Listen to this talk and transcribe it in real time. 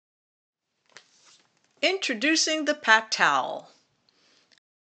Introducing the Pat Towel.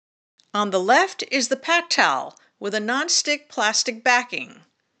 On the left is the Pat Towel with a non-stick plastic backing.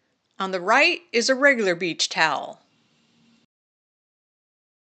 On the right is a regular beach towel.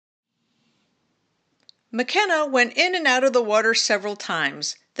 McKenna went in and out of the water several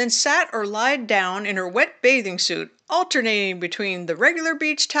times, then sat or lied down in her wet bathing suit, alternating between the regular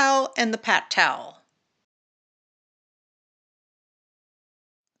beach towel and the Pat Towel.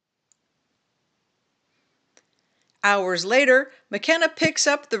 Hours later, McKenna picks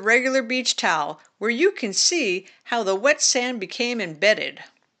up the regular beach towel, where you can see how the wet sand became embedded.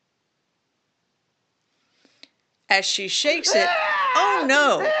 As she shakes it, oh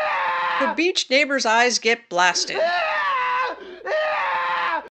no! Her beach neighbor's eyes get blasted,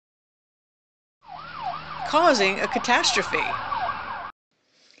 causing a catastrophe.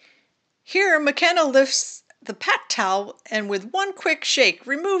 Here, McKenna lifts the Pat Towel and with one quick shake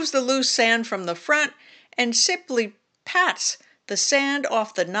removes the loose sand from the front and simply pats the sand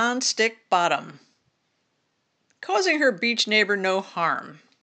off the non-stick bottom, causing her beach neighbor no harm.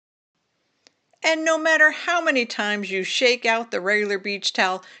 And no matter how many times you shake out the regular beach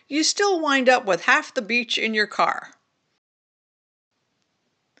towel, you still wind up with half the beach in your car.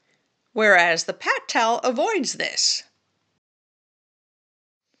 Whereas the Pat Towel avoids this.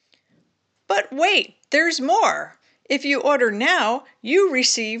 But wait, there's more! If you order now, you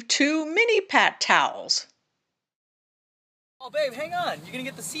receive 2 mini Pat Towels. Oh, babe, hang on. You're going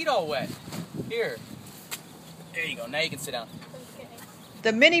to get the seat all wet. Here. There you go. Now you can sit down. Okay.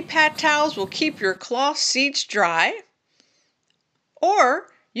 The mini Pat Towels will keep your cloth seats dry, or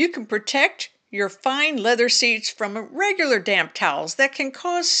you can protect your fine leather seats from regular damp towels that can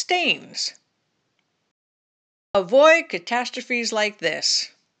cause stains. Avoid catastrophes like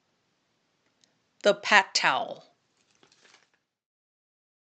this. The Pat Towel.